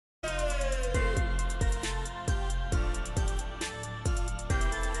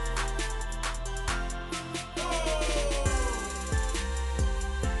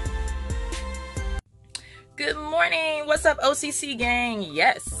what's up, OCC gang?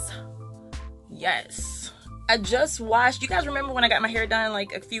 Yes. I just washed. You guys remember when I got my hair done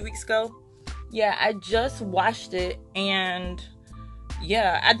like a few weeks ago? Yeah, I just washed it, and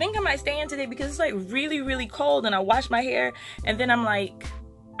yeah, I think I might stay in today because it's like really cold, and I washed my hair, and then I'm like,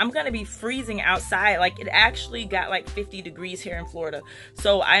 I'm gonna be freezing outside. Like, it actually got like 50 degrees here in Florida,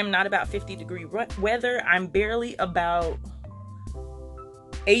 so I'm not about 50-degree weather. I'm barely about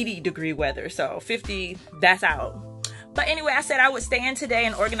 80-degree weather, so 50, that's out. But anyway, I said I would stay in today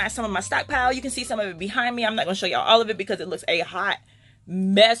and organize some of my stockpile. You can see some of it behind me. I'm not going to show y'all all of it because it looks a hot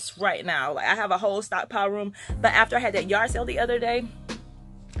mess right now. Like, I have a whole stockpile room. But after I had that yard sale the other day,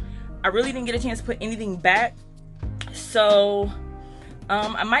 I really didn't get a chance to put anything back. So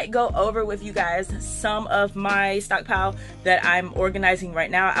I might go over with you guys some of my stockpile that I'm organizing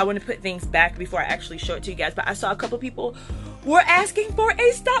right now. I want to put things back before I actually show it to you guys. But I saw a couple people were asking for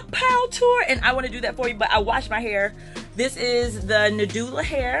a stockpile tour, and I want to do that for you. But I washed my hair. This is the Nadula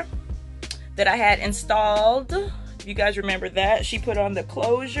hair that I had installed. If you guys remember that, she put on the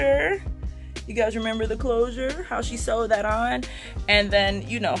closure. You guys remember the closure, how she sewed that on, and then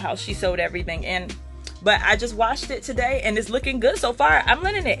you know how she sewed everything in. But I just washed it today, and it's looking good so far. I'm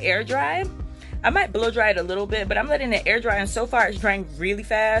letting it air dry. I might blow dry it a little bit, but I'm letting it air dry, and so far it's drying really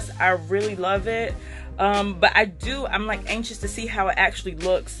fast. I really love it. But I'm like anxious to see how it actually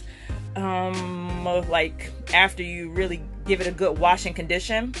looks like after you really give it a good wash and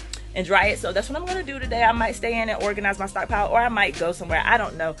condition and dry it. So that's what I'm gonna do today. I might stay in and organize my stockpile, or I might go somewhere. I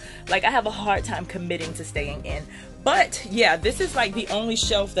don't know. Like, I have a hard time committing to staying in. But yeah, this is like the only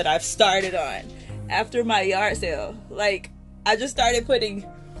shelf that I've started on after my yard sale. Like, I just started putting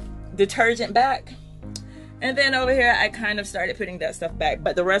detergent back, and then over here I kind of started putting that stuff back,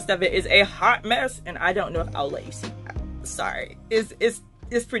 but the rest of it is a hot mess, and I don't know if I'll let you see. Sorry,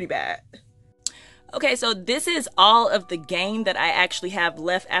 it's pretty bad. Okay, so this is all of the gain that I actually have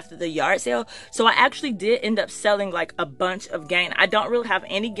left after the yard sale. So I actually did end up selling like a bunch of gain. I don't really have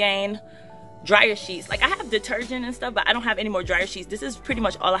any gain dryer sheets. Like, I have detergent and stuff, but I don't have any more dryer sheets. This is pretty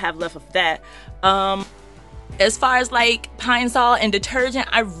much all I have left of that. As far as like Pine Sol and detergent,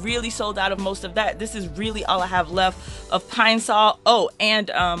 I really sold out of most of that. This is really all I have left of Pine Sol. Oh,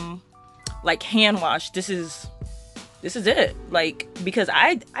 and like hand wash. This is it. Like, because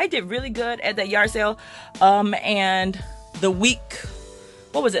I did really good at that yard sale. And the week,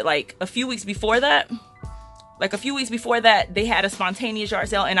 what was it, like a few weeks before that? Like a few weeks before that, they had a spontaneous yard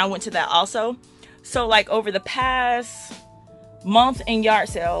sale, and I went to that also. So like over the past month in yard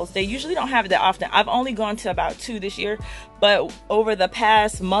sales, they usually don't have it that often. I've only gone to about 2 this year, but over the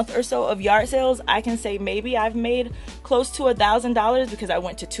past month or so of yard sales, I can say maybe I've made close to $1,000 because I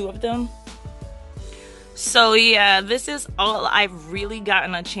went to 2 of them. So yeah, this is all I've really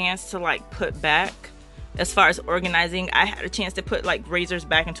gotten a chance to like put back as far as organizing. I had a chance to put like razors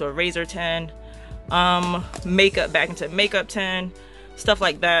back into a razor tin, makeup back into a makeup tin, stuff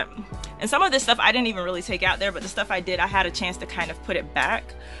like that. And some of this stuff I didn't even really take out there, but the stuff I did, I had a chance to kind of put it back.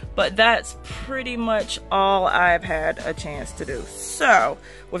 But that's pretty much all I've had a chance to do. So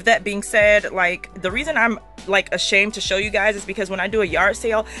with that being said, like, the reason I'm like ashamed to show you guys is because when I do a yard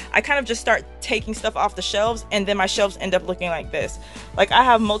sale, I kind of just start taking stuff off the shelves, and then my shelves end up looking like this. Like, I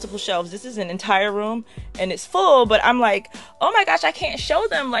have multiple shelves. This is an entire room and it's full, but I'm like, oh my gosh, I can't show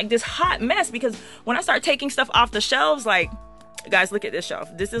them like this hot mess, because when I start taking stuff off the shelves, like, guys, look at this shelf.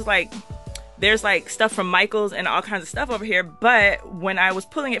 This is like, there's like stuff from Michael's and all kinds of stuff over here. But when I was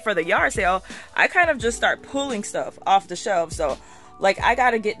pulling it for the yard sale, I kind of just start pulling stuff off the shelf. So like, I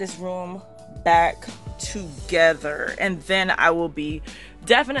gotta get this room back together, and then I will be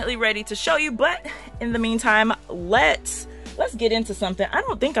definitely ready to show you. But in the meantime, let's get into something. I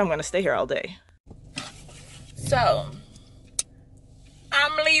don't think I'm gonna stay here all day. So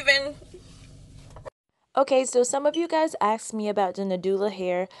I'm leaving. Okay, so some of you guys asked me about the Nadula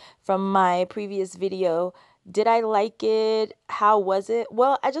hair from my previous video. Did I like it? How was it?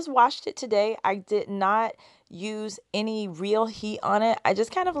 Well, I just washed it today. I did not use any real heat on it. I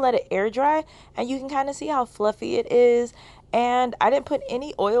just kind of let it air dry, and you can kind of see how fluffy it is. And I didn't put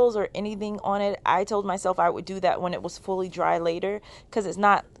any oils or anything on it. I told myself I would do that when it was fully dry later, because it's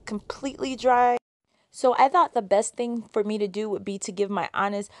not completely dry. So I thought the best thing for me to do would be to give my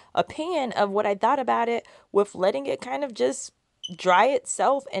honest opinion of what I thought about it, with letting it kind of just dry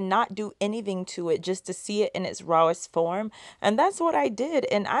itself and not do anything to it, just to see it in its rawest form. And that's what I did.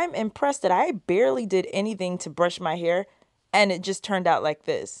 And I'm impressed that I barely did anything to brush my hair, and it just turned out like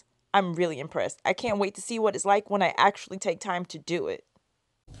this. I'm really impressed. I can't wait to see what it's like when I actually take time to do it.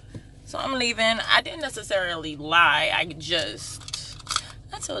 So I'm leaving. I didn't necessarily lie.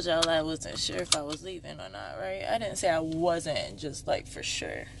 I told y'all I wasn't sure if I was leaving or not, right? I didn't say I wasn't, just like for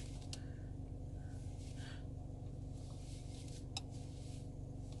sure.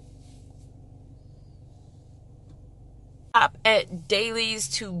 Stop at Dailies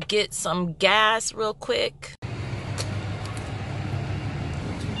to get some gas real quick.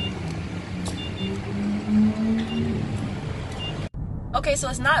 Okay, so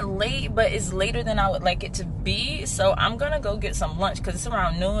it's not late, but it's later than I would like it to be. So I'm gonna go get some lunch because it's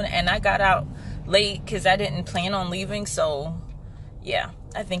around noon and I got out late because I didn't plan on leaving. So yeah,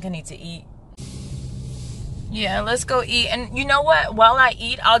 I think I need to eat. Yeah, let's go eat. And you know what? While I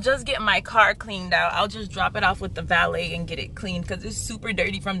eat, I'll just get my car cleaned out. I'll just drop it off with the valet and get it cleaned because it's super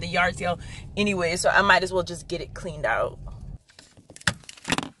dirty from the yard sale anyway. So I might as well just get it cleaned out.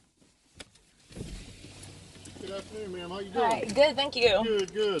 Good afternoon, ma'am. How you doing? All right, good, thank you.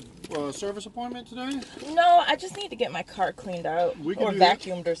 Good, good. Service appointment today? No, I just need to get my car cleaned out or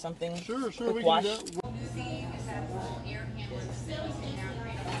vacuumed or something. Sure, we can wash. do that.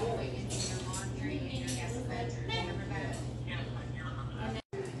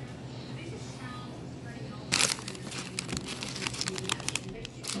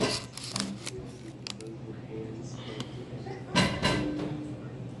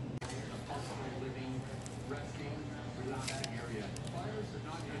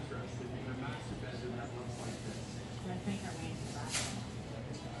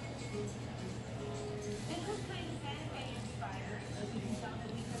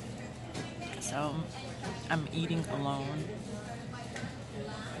 So I'm eating alone.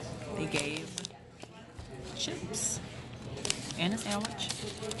 They gave chips and a sandwich,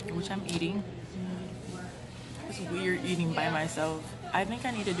 which I'm eating. It's weird eating by myself. I think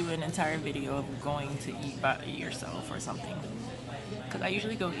I need to do an entire video of going to eat by yourself or something. Because I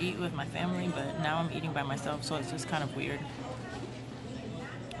usually go eat with my family, but now I'm eating by myself, so it's just kind of weird.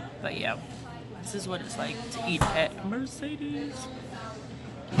 But yeah, this is what it's like to eat at Mercedes.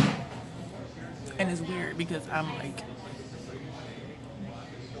 And it's weird because I'm like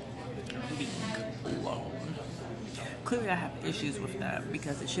eating alone. Clearly I have issues with that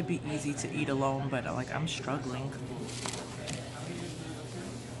because it should be easy to eat alone, but like I'm struggling.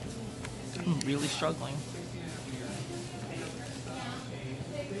 I'm really struggling.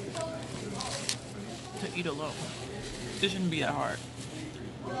 To eat alone. It shouldn't be that hard.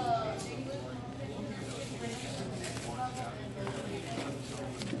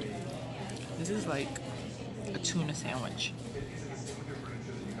 This is like a tuna sandwich.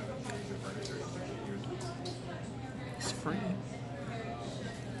 It's free.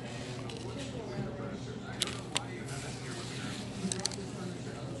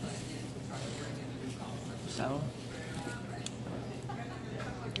 So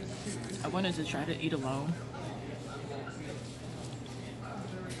I wanted to try to eat alone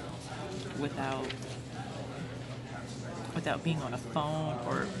without being on a phone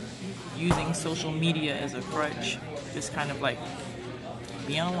or using social media as a crutch. Just kind of like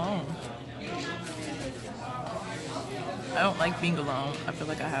being alone. I don't like being alone. I feel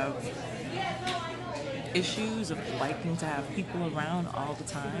like I have issues of liking to have people around all the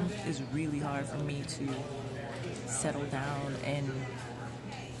time. It's really hard for me to settle down and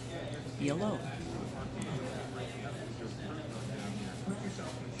be alone.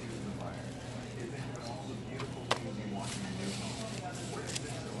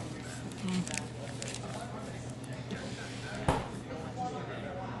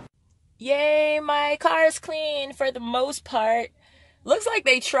 Yay, my car is clean for the most part. Looks like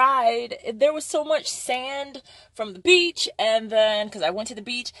they tried. There was so much sand from the beach, and then, because I went to the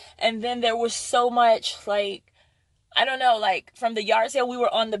beach, and then there was so much, like, I don't know, like, from the yard sale, we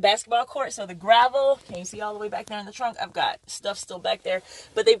were on the basketball court, so the gravel, can you see all the way back there in the trunk? I've got stuff still back there,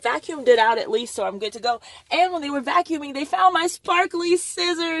 but they vacuumed it out at least, so I'm good to go. And when they were vacuuming, they found my sparkly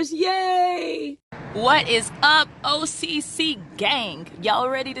scissors. Yay! What is up, OCC gang? Y'all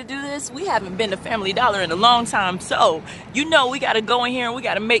ready to do this? We haven't been to Family Dollar in a long time, so you know we gotta go in here and we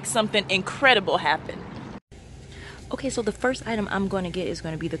gotta make something incredible happen. Okay, so the first item I'm going to get is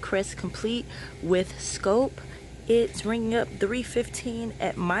going to be the Crest Complete with Scope. It's ringing up $3.15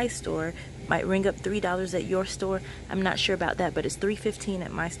 at my store. Might ring up $3 at your store. I'm not sure about that, but it's $3.15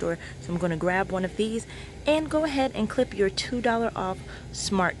 at my store. So I'm going to grab one of these and go ahead and clip your $2 off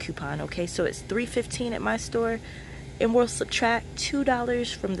smart coupon. Okay, so it's $3.15 at my store, and we'll subtract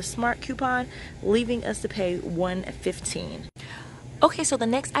 $2 from the smart coupon, leaving us to pay $1.15. Okay, so the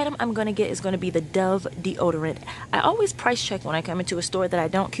next item I'm going to get is going to be the Dove deodorant. I always price check when I come into a store that I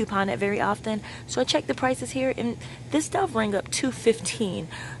don't coupon at very often. So I check the prices here, and this Dove rang up $2.15.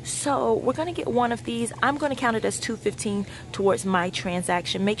 So we're going to get one of these. I'm going to count it as $2.15 towards my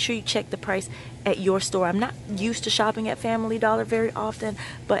transaction. Make sure you check the price at your store. I'm not used to shopping at Family Dollar very often,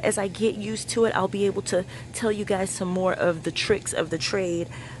 but as I get used to it, I'll be able to tell you guys some more of the tricks of the trade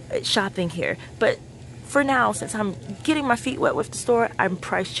shopping here. But for now, since I'm getting my feet wet with the store, I'm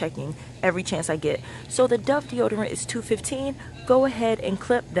price checking every chance I get. So the Dove deodorant is $2.15. Go ahead and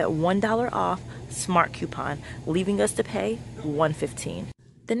clip that $1 off smart coupon, leaving us to pay $1.15.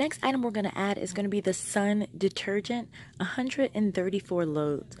 The next item we're going to add is going to be the Sun detergent, 134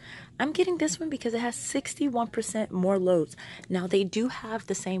 loads. I'm getting this one because it has 61% more loads. Now they do have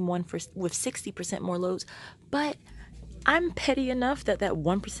the same one with 60% more loads, but I'm petty enough that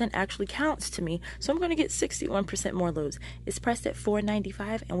 1% actually counts to me, so I'm going to get 61% more loads. It's priced at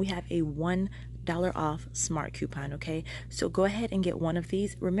 $4.95, and we have a $1 off smart coupon, okay? So go ahead and get one of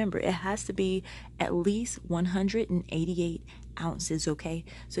these. Remember, it has to be at least 188 ounces, okay?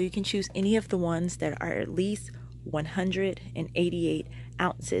 So you can choose any of the ones that are at least 188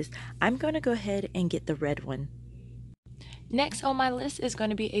 ounces. I'm going to go ahead and get the red one. Next on my list is going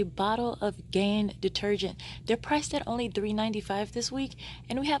to be a bottle of Gain detergent. They're priced at only $3.95 this week,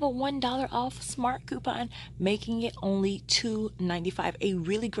 and we have a $1 off smart coupon, making it only $2.95. A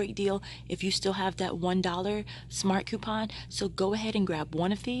really great deal if you still have that $1 smart coupon. So go ahead and grab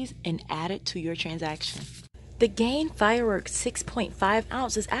one of these and add it to your transaction. The Gain Fireworks 6.5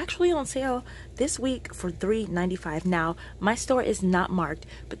 ounce is actually on sale this week for $3.95. Now, my store is not marked,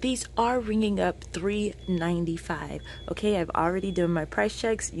 but these are ringing up $3.95. Okay, I've already done my price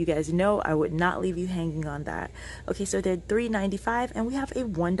checks. You guys know I would not leave you hanging on that. Okay, so they're $3.95, and we have a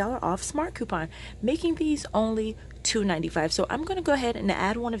 $1 off smart coupon, making these only $2.95. So I'm going to go ahead and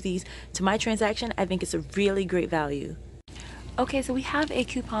add one of these to my transaction. I think it's a really great value. Okay, so we have a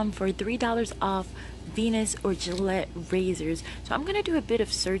coupon for $3 off Venus or Gillette razors. So I'm gonna do a bit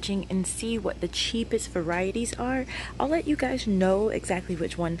of searching and see what the cheapest varieties are. I'll let you guys know exactly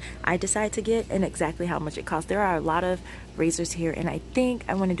which one I decide to get and exactly how much it costs. There are a lot of razors here, and I think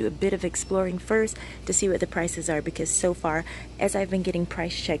I want to do a bit of exploring first to see what the prices are, because so far as I've been getting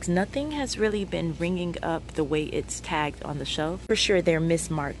price checks, nothing has really been ringing up the way it's tagged on the shelf. For sure they're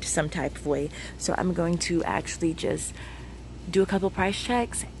mismarked some type of way, so I'm going to actually just do a couple price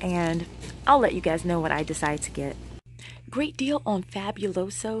checks and I'll let you guys know what I decide to get. Great deal on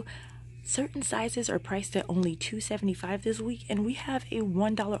Fabuloso. Certain sizes are priced at only $2.75 this week, and we have a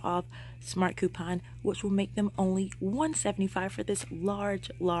 $1 off smart coupon, which will make them only $1.75 for this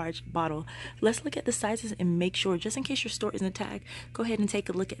large bottle. Let's look at the sizes and make sure, just in case your store isn't tagged, go ahead and take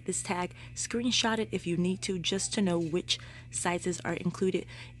a look at this tag. Screenshot it if you need to, just to know which sizes are included.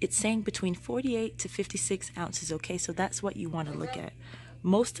 It's saying between 48 to 56 ounces, okay? So that's what you want to look at.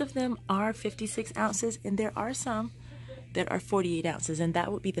 Most of them are 56 ounces, and there are some that are 48 ounces, and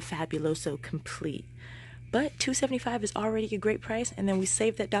that would be the Fabuloso Complete. But $2.75 is already a great price, and then we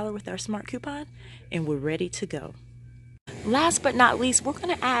save that dollar with our smart coupon, and we're ready to go. Last but not least, we're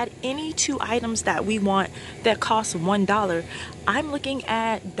going to add any two items that we want that cost $1. I'm looking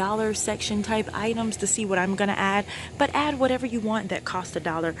at dollar section type items to see what I'm going to add, but add whatever you want that costs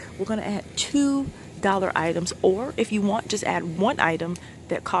 $1. We're going to add $2 items, or if you want, just add one item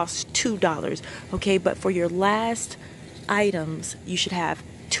that costs $2. Okay, but for your last items, you should have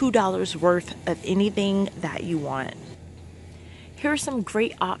 $2 worth of anything that you want. Here are some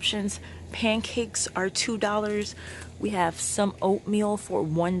great options. Pancakes are $2. We have some oatmeal for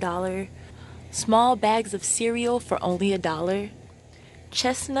 $1. Small bags of cereal for only $1.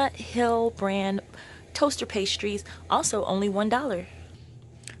 Chestnut Hill brand toaster pastries, also only $1.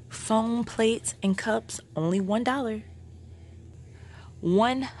 Foam plates and cups, only $1.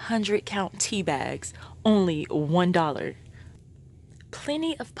 100 count tea bags, only $1.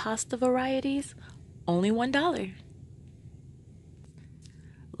 Plenty of pasta varieties, only $1.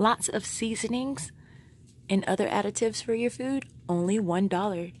 Lots of seasonings and other additives for your food, only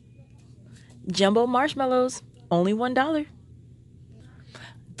 $1. Jumbo marshmallows, only $1.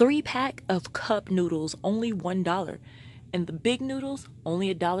 3-pack of cup noodles, only $1. And the big noodles,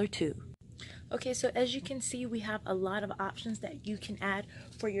 only $1 too. Okay, so as you can see, we have a lot of options that you can add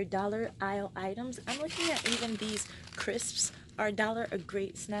for your dollar aisle items. I'm looking at even these crisps are $1, a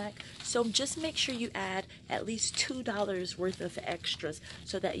great snack. So just make sure you add at least $2 worth of extras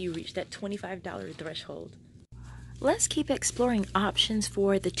so that you reach that $25 threshold. let's keep exploring options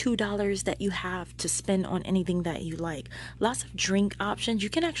for the $2 that you have to spend on anything that you like. Lots of drink options. You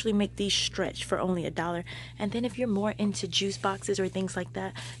can actually make these stretch for only $1. And then if you're more into juice boxes or things like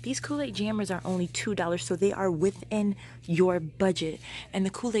that, these Kool-Aid jammers are only $2, so they are within your budget. And the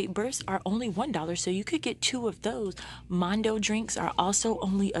Kool-Aid bursts are only $1, so you could get 2 of those. Mondo drinks are also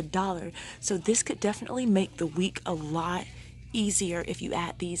only $1, so this could definitely make the week a lot easier if you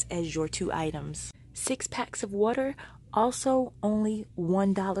add these as your 2 items. 6 packs of water, also only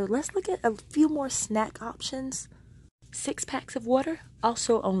 $1. Let's look at a few more snack options. 6 packs of water,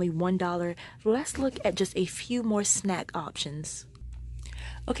 also only $1. Let's look at just a few more snack options.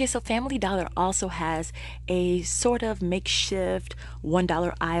 Okay, so Family Dollar also has a sort of makeshift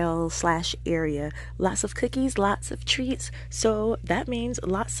 $1 aisle / area. Lots of cookies, lots of treats, so that means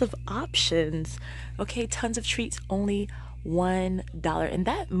lots of options. Okay, tons of treats, only $1. And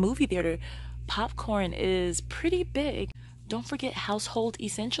that movie theater popcorn is pretty big. Don't forget household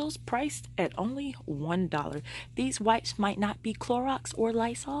essentials priced at only $1. These wipes might not be Clorox or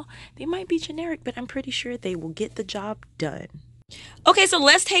Lysol. They might be generic, but I'm pretty sure they will get the job done. Okay, so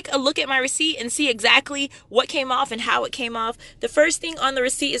let's take a look at my receipt and see exactly what came off and how it came off. The first thing on the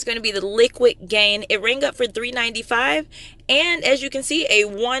receipt is going to be the Liquid Gain. It rang up for $3.95, and as you can see, a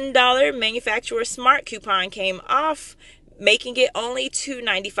 $1 manufacturer smart coupon came off, making it only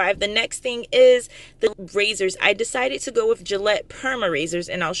 $2.95. The next thing is the razors. I decided to go with Gillette Perma razors,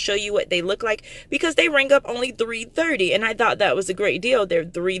 and I'll show you what they look like because they ring up only $3.30, and I thought that was a great deal. They're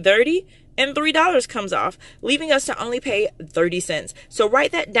 $3.30 and $3 comes off, leaving us to only pay 30 cents. So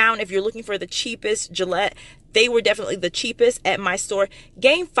write that down if you're looking for the cheapest Gillette. They were definitely the cheapest at my store.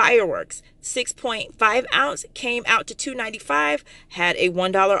 Game Fireworks 6.5 ounce came out to $2.95, had a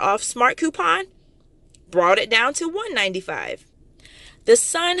 $1 off smart coupon, brought it down to $1.95. The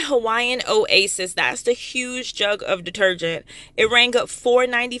Sun Hawaiian Oasis, that's the huge jug of detergent. It rang up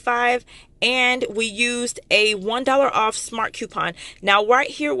 $4.95, and we used a $1 off smart coupon. Now right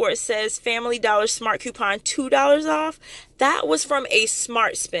here where it says Family Dollar smart coupon $2 off, that was from a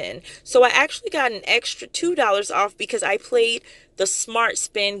smart spin. So I actually got an extra $2 off because I played the smart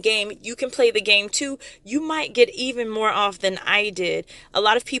spin game. You can play the game too. You might get even more off than I did. A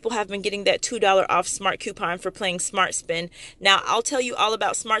lot of people have been getting that $2 off smart coupon for playing smart spin. Now I'll tell you all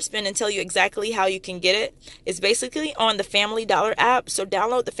about smart spin and tell you exactly how you can get it. It's basically on the Family Dollar app. So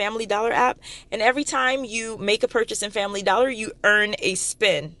download the Family Dollar app, and every time you make a purchase in Family Dollar, you earn a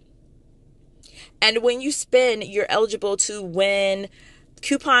spin. And when you spin, you're eligible to win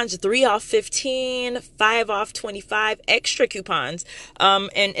coupons 3 off 15, 5 off 25, extra coupons.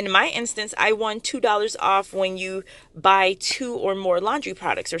 And in my instance, I won $2 off when you buy 2 or more laundry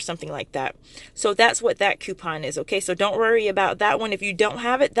products or something like that. So that's what that coupon is, okay? So don't worry about that one. If you don't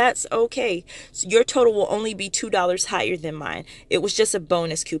have it, that's okay. So your total will only be $2 higher than mine. It was just a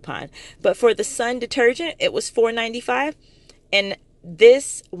bonus coupon. But for the Sun detergent, it was $4.95, and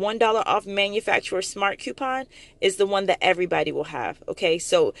this $1 off manufacturer smart coupon is the one that everybody will have. Okay,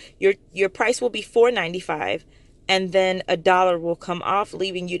 so your price will be $4.95, and then $1 will come off,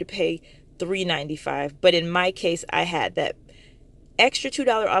 leaving you to pay $3.95. But in my case, I had that extra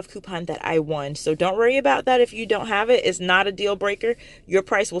 $2 off coupon that I won. So don't worry about that if you don't have it. It's not a deal breaker. Your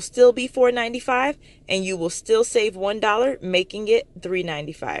price will still be $4.95, and you will still save $1, making it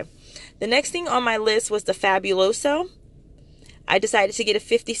 $3.95. The next thing on my list was the Fabuloso. I decided to get a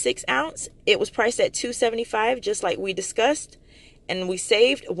 56 ounce. It was priced at $2.75, just like we discussed. And we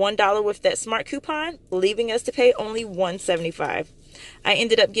saved $1 with that smart coupon, leaving us to pay only $1.75. I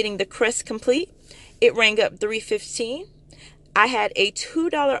ended up getting the Crest Complete. It rang up $3.15. I had a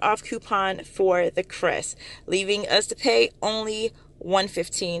 $2 off coupon for the Crest, leaving us to pay only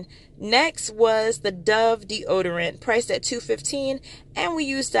 $1.15. Next was the Dove deodorant, priced at $2.15, and we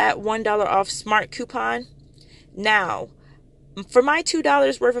used that $1 off smart coupon. Now, for my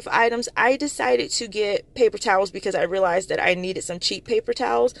 $2 worth of items, I decided to get paper towels because I realized that I needed some cheap paper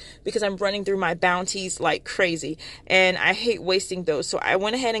towels because I'm running through my bounties like crazy, and I hate wasting those. So I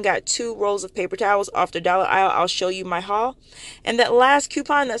went ahead and got 2 rolls of paper towels off the dollar aisle. I'll show you my haul. And that last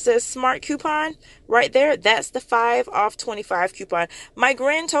coupon that says smart coupon right there, that's the 5 off 25 coupon. My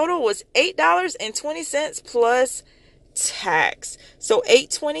grand total was $8.20 plus tax. So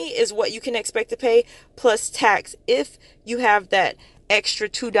 $8.20 is what you can expect to pay plus tax if you have that extra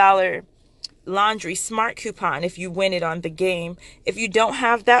 $2 laundry smart coupon if you win it on the game. If you don't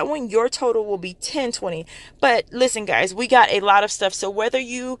have that one, your total will be $10.20. But listen guys, we got a lot of stuff, so whether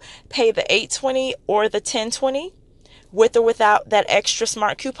you pay the $8.20 or the $10.20 with or without that extra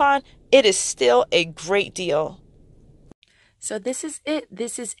smart coupon, it is still a great deal. So this is it.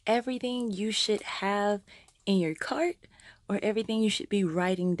 This is everything you should have in your cart, or everything you should be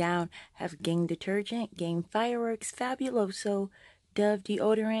writing down have Game Detergent, Game Fireworks, Fabuloso, Dove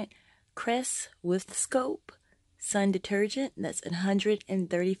Deodorant, Crest with Scope, Sun Detergent, that's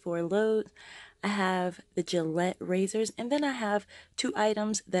 134 loads. I have the Gillette razors, and then I have 2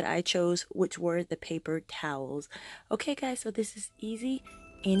 items that I chose, which were the paper towels. Okay guys, so this is easy.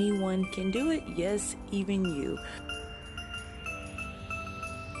 Anyone can do it. Yes, even you.